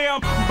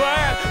goddamn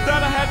bad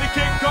that I had to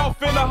kick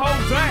off in the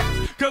hoe's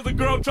ass. Cause the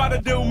girl tried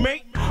to do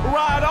me.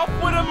 Ride off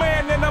with a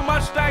man in a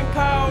Mustang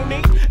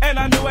pony. And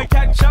I knew I'd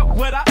catch up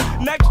with her.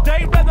 Next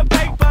day, read the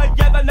paper,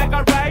 yeah, the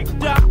nigga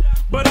raped her.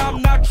 But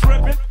I'm not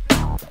tripping.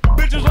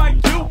 Bitches like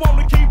you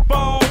wanna keep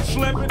on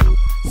slipping.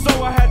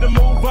 So I had to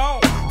move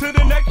on to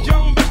the next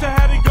young bitch that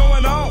had it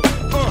going on.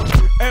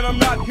 And I'm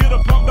not here to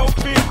pump no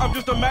fear. I'm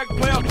just a Mac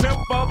player,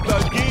 pimp up the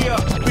gear,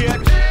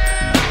 bitch.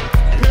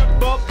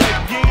 Pimp up the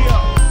gear.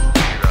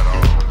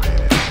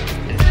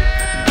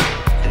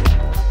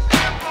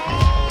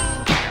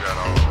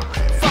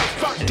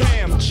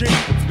 Damn, G,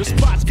 the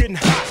spot's getting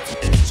hot.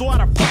 So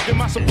how the fuck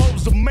am I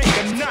supposed to make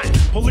a knot?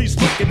 Police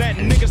looking at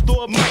niggas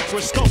through a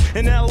microscope.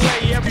 In LA,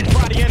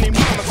 everybody and their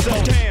mama so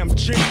damn,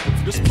 G,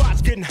 the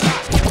spot's getting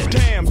hot.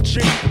 Damn,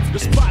 G, the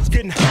spot's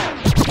getting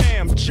hot.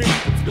 Damn, G,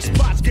 the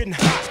spot's getting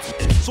hot.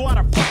 So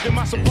how the fuck am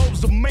I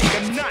supposed to make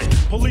a knot?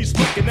 Police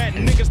looking at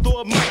niggas through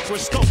a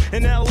microscope.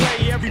 In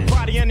LA,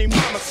 everybody and their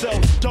mama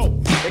sells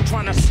dope. They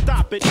tryna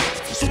stop it.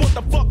 So what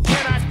the fuck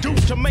can I do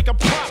to make a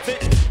profit?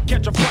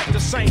 Catch a flight to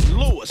St.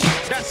 Louis.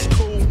 That's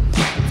cool,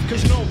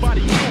 cause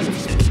nobody knew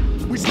us.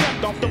 We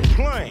stepped off the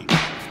plane.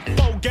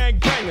 4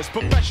 gangbangers,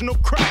 professional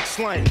crack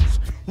slangers.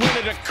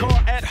 Rented a car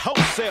at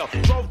wholesale.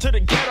 Drove to the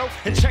ghetto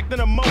and checked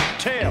in a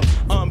motel.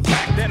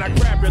 Unpacked, then I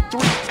grabbed a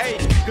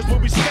 380. Cause where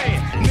we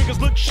staying, niggas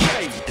look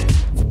shady.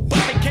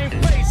 But they can't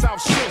face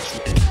South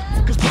Central.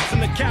 Cause busting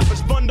the cap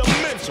is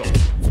fundamental.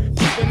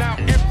 Keeping out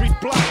every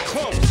block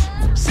close.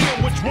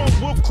 Seeing which road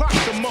will clock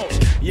the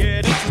most.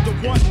 Yeah, this is the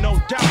one, no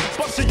doubt.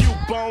 Bustin' you,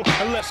 bone,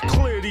 and let's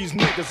clear these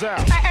niggas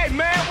out. Hey,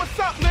 man, what's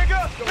up,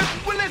 nigga?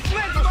 Let's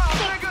nigga.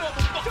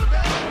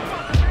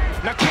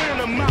 Now clearing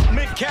them out,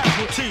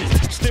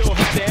 mid-casualties. Still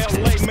have the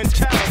LA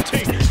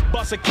mentality.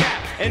 Bust a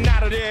cap and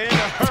out of there in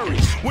a hurry.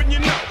 When you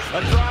know,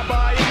 a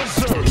drive-by in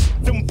Missouri.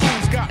 Them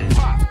fools got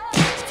popped.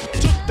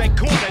 Took that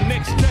corner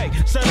next day,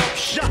 set up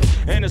shop.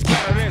 And it's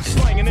better than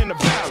slanging in the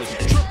valley.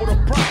 Triple the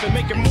profit,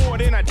 making more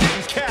than I did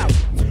in Cali.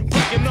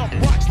 Breaking up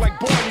rocks like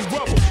Barney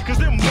Rubble. Cause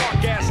them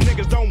mark-ass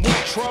niggas don't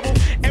want trouble.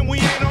 And we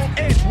ain't on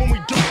edge when we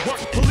do work.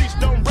 Police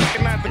don't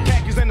recognize the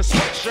khakis and the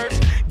sweatshirts.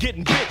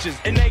 Getting bitches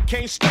and they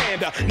can't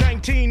stand her.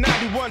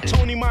 1991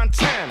 Tony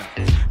Montana.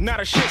 Now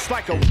the shit's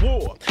like a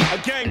war, a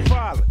gang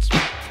violence.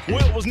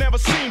 Well, it was never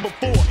seen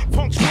before.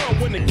 Punks run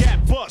when the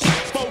gap busts.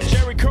 4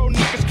 Jerry Curl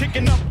niggas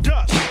kicking up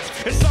dust.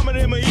 And some of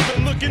them are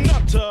even looking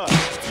up to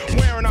us.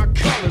 Wearing our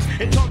colors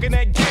and talking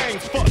that gang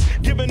fuck.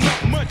 Giving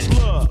up much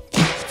love.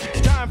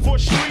 Time for a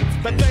street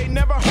that they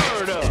never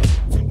heard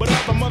of. But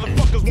other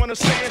motherfuckers wanna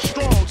stand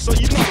strong. So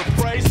you know the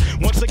phrase,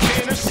 once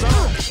again it's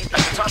sung.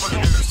 At the top of the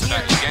news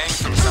tonight,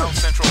 gangs from South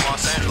Central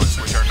Los Angeles,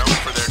 which are known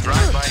for their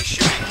drive-by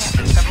shootings,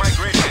 have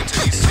migrated into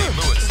East St.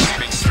 Louis,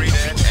 leaving 3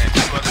 dead and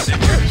 2 others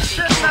injured.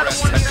 No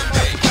arrests have been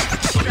made.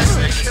 Police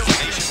say this is a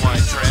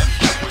nationwide trend,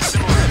 with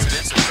similar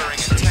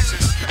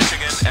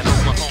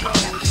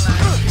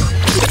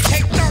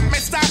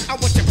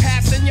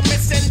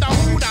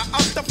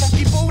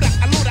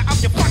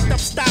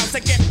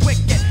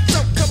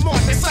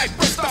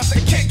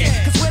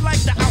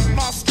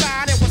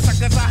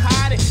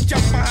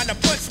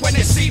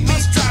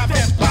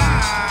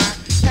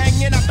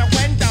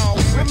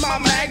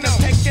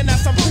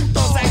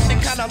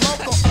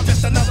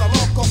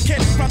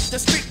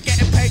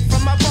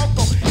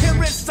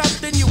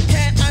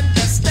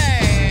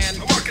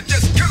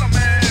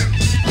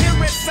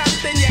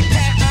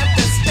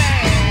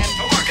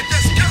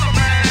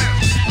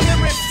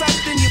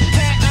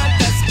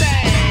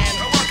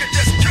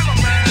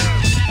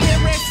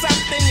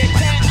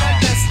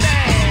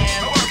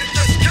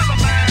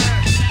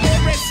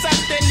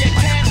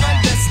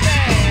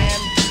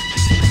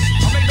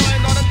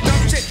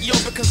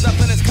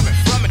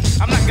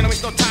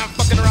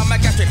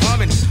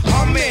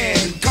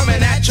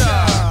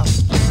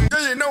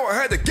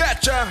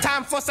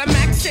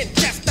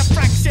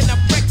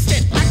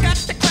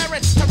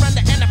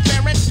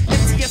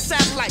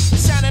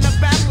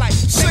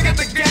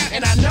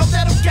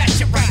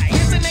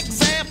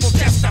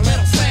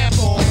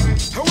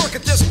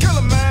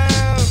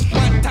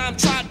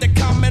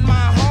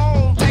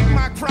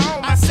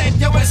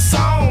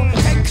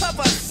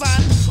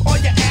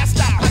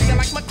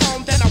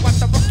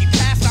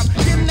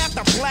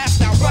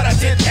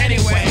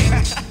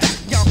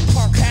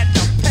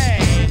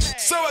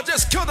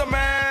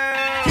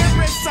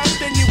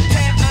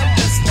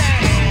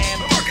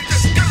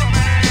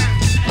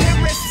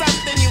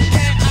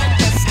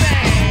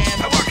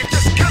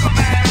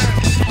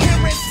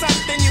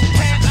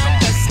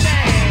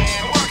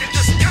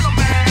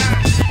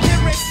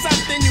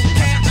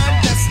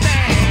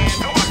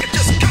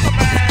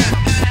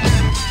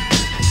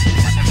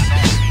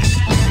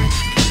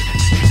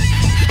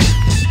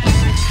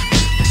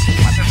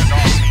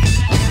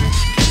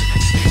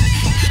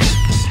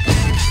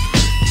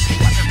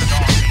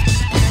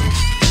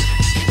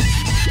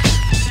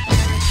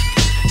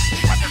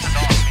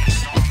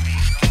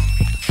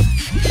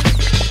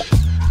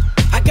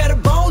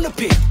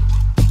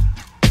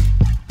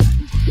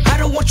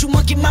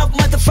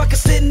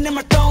sitting in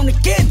my throne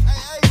again.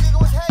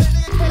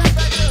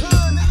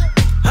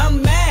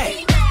 I'm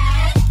mad,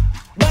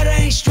 but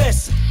I ain't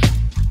stressing.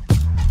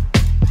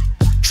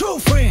 True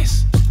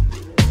friends,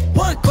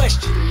 one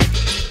question.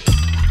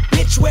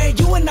 Bitch, where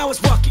you and I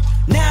was walking.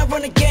 Now I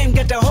run the game,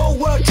 got the whole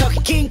world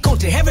talking. King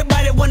Kunta,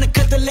 everybody wanna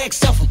cut the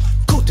legs off him.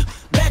 Kunta,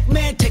 black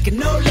man taking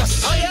no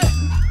losses. Oh yeah.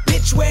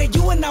 Bitch, where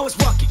you and I was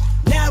walking.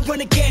 Now I run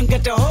the game,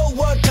 got the whole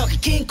world talking.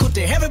 King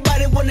Kunta,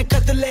 everybody wanna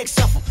cut the legs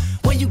off him.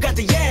 When you got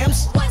the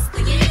yams. What's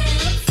the yams?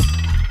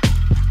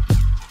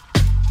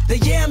 The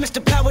yam is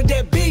the power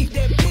that be.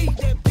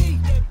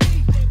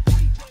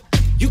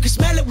 You can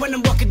smell it when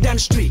I'm walking down the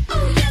street.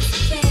 Oh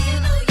yes we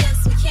can, oh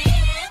yes we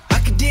can. I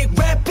can dig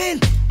rapping,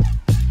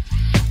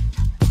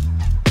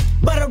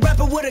 but a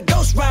rapper with a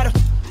ghost rider.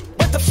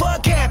 What the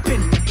fuck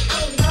happened?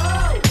 Oh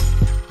no!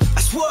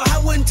 I swore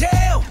I wouldn't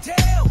tell.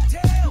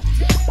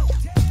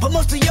 But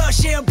most of y'all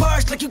share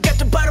bars like you got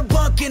the bottom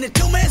bunk in a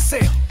two-man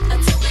sale. A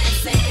two-man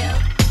sale.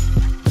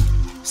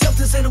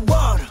 Something's in the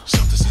water.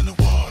 Something's in the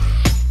water.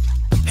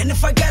 And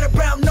if I got a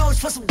brown nose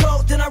for some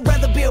gold, then I'd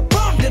rather be a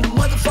bum than a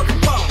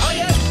motherfucking bum. Oh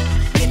yeah.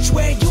 Bitch,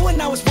 where you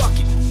and I was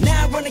walking.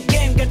 Now I run the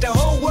game, got the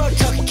whole world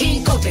talking.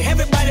 King Kunta,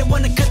 everybody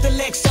wanna cut the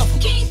legs off him.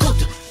 King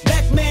Kunta,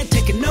 black man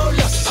taking no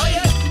losses. Oh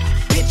yeah.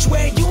 Bitch,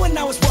 where you and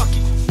I was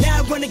walking. Now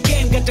I run the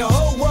game, got the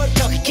whole world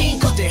talking. King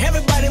Kunta,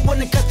 everybody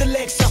wanna cut the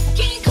legs off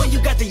him. When you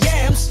got the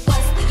yams.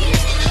 What's the yams?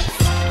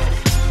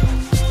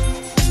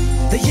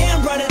 The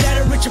yam brought it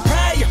out of Richard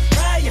Pryor.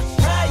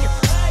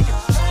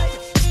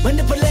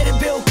 Manipulated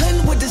Bill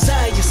Clinton with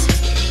desires.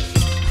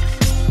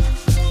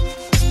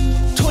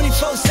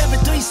 24/7,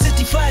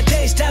 365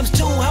 days times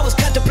 2. I was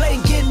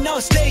contemplating getting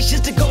on stage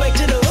just to go back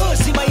to the hood,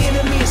 see my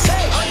enemy and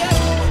say, oh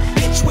yeah.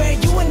 Bitch, where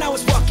you and I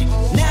was walking.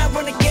 Now I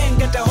run the game,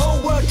 got the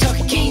whole world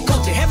talking. King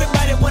Kunta,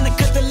 everybody wanna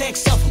cut the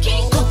legs off him.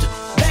 King Kunta,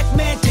 black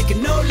man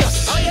taking no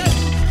losses. Oh yeah.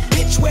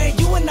 Bitch, where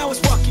you and I was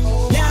walking.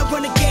 Now I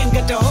run the game,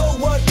 got the whole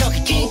world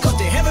talking. King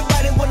Kunta,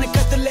 everybody wanna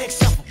cut the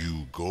legs off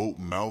him. Goat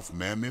mouth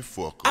mammy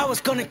fucker. I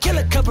was gonna kill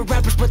a couple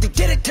rappers, but they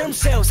did it to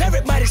themselves.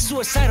 Everybody's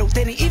suicidal,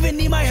 they didn't even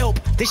need my help.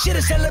 This shit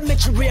is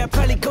elementary, I'd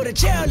probably go to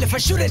jail if I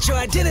shoot at your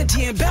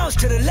identity and bounce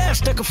to the left.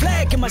 Stuck a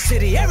flag in my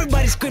city,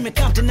 everybody screaming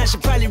Compton. I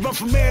should probably run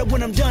from mayor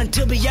when I'm done,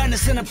 to be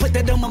honest. And I put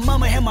that on my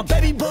mama and my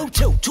baby boo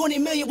too. 20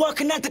 million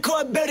walking out the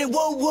court building,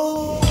 whoa,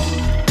 whoa.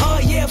 Oh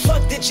yeah,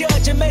 fuck the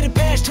judge, I made it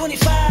past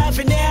 25.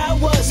 And there I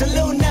was, a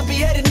little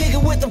nappy-headed nigga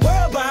with the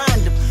world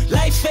behind him.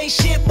 Life ain't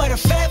shit but a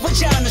fat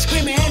vagina.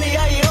 Screaming, Annie,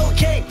 are you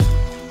okay?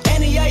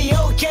 Annie, are you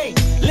okay?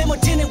 Limo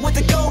tinted with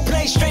the gold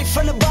plate. Straight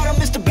from the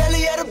bottom, it's the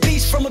belly of the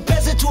beast. From a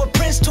peasant to a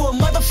prince to a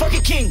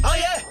motherfucking king. Oh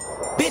yeah?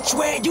 Bitch,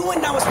 where you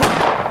and I was.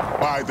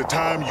 By the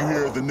time you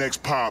hear the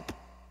next pop,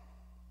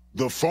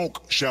 the funk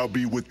shall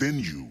be within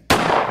you.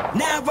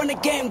 Now I run the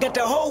game, got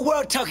the whole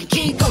world talking.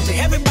 King Kunta,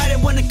 everybody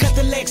wanna cut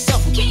the legs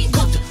off him. King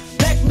Kunta,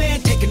 black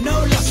man taking no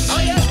losses.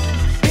 Oh yeah?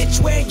 Bitch,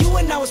 where you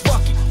and I was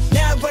walking.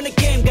 Now I run the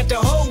game, got the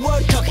whole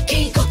world talking.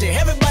 King Kunta,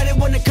 everybody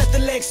wanna cut the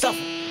legs off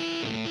him.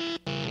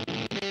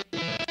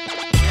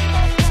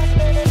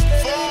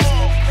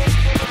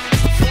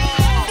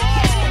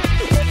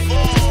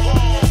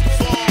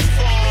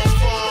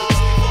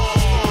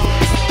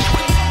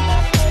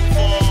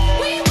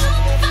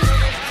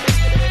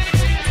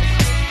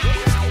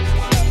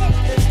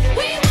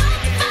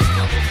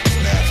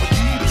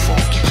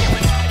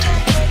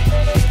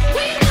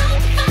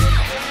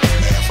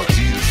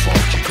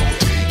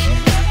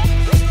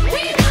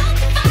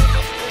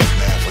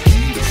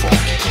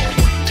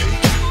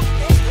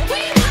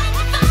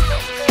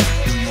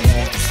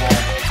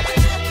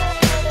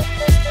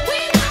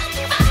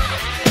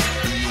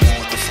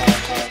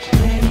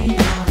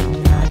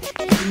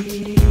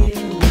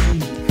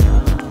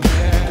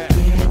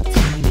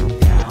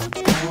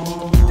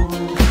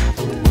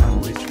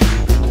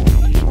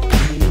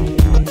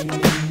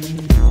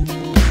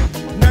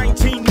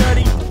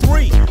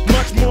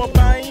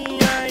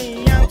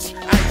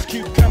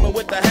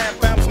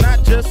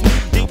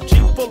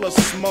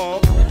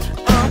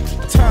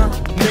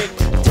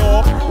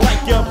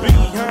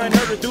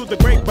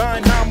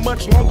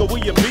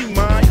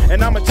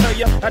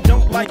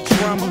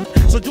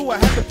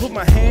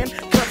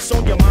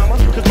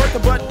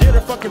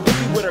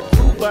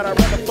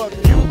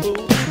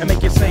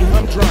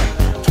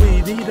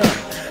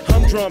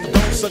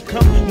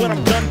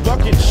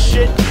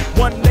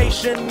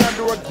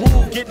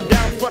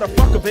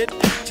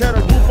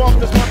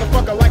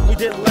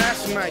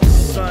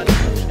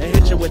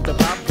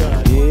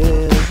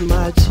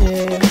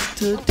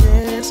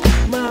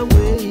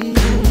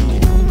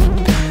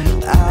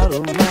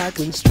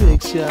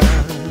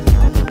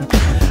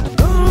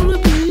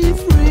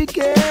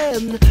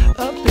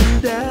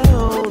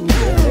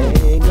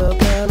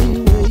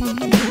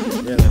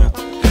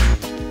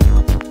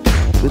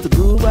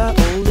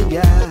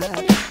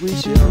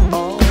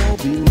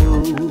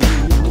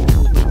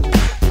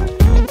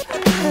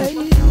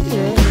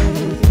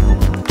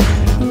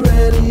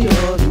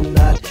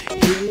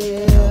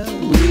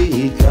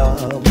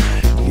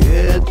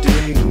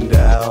 Getting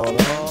down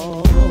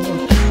on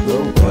the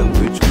one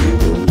which we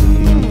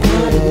believe.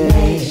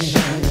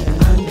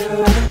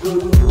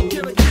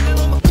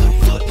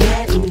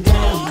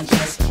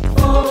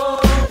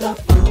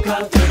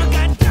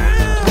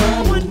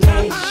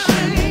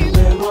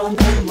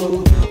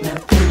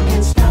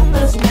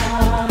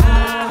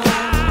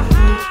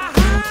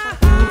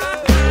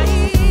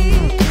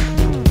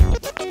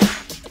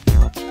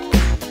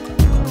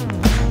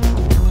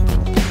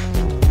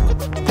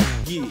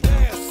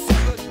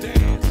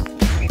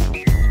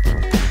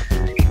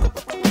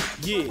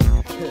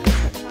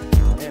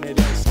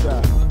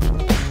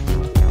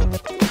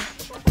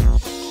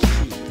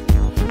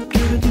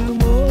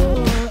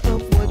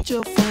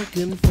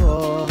 looking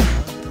for.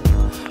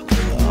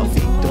 Our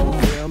feet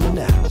don't fail me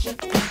now.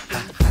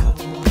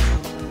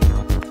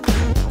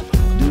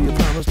 Do you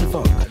promise to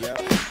funk?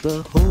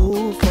 The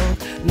whole funk,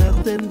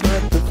 nothing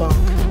but the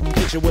funk.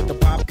 Hit you with the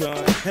pop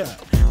gun.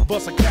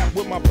 Bust a cap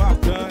with my pop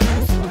gun.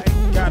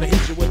 Gotta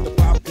hit you with the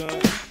pop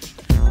gun.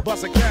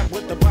 Bust a cap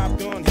with the pop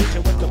gun. Hit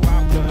you with the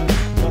pop gun.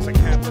 Bust a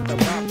cap with the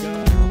pop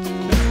gun.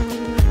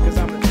 Cause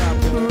I'm the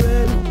top gun.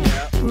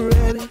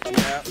 Ready,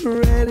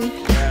 ready,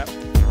 yeah.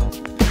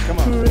 Come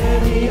on.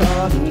 Ready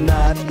or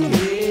not,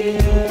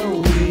 here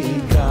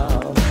we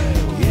come.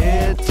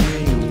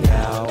 Getting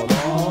out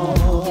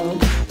on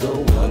the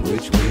one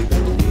which we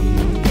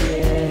believe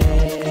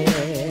in.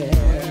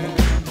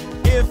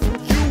 If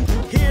you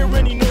hear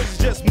any noise, it's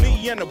just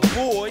me and the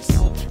boys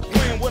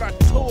playing with our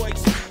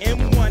toys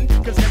in one.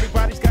 Cause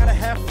everybody's gotta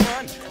have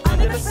fun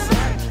under the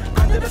sun,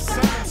 under the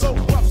sun. So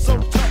rough, so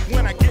tough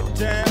when I get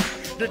down.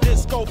 The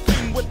disco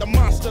fiend with the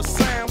monster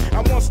sound.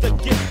 I wants to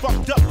get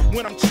fucked up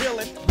when I'm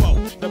chillin'. Whoa,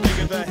 the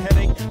bigger the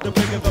headache, the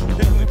bigger the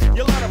pillin'.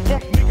 You lot of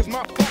funk niggas,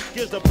 my funk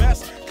is the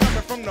best.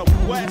 Coming from the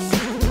west,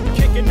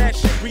 kicking that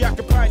shit,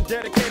 preoccupied,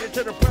 dedicated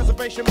to the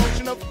preservation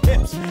motion of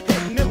hips.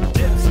 Hitting them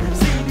dips,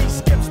 see these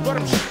skips, but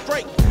I'm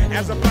straight.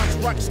 As I bounce,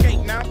 rock, skate,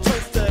 now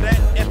toast to that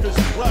if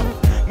it's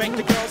rough. Make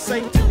the girls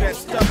say do that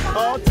stuff,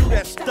 all do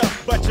that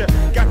stuff. But you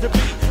got to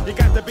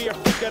be a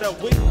freak of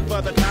the week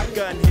for the top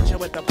gun. Hit you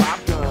with the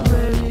pop gun.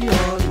 Ready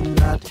or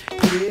not,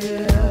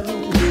 here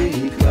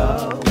we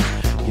come.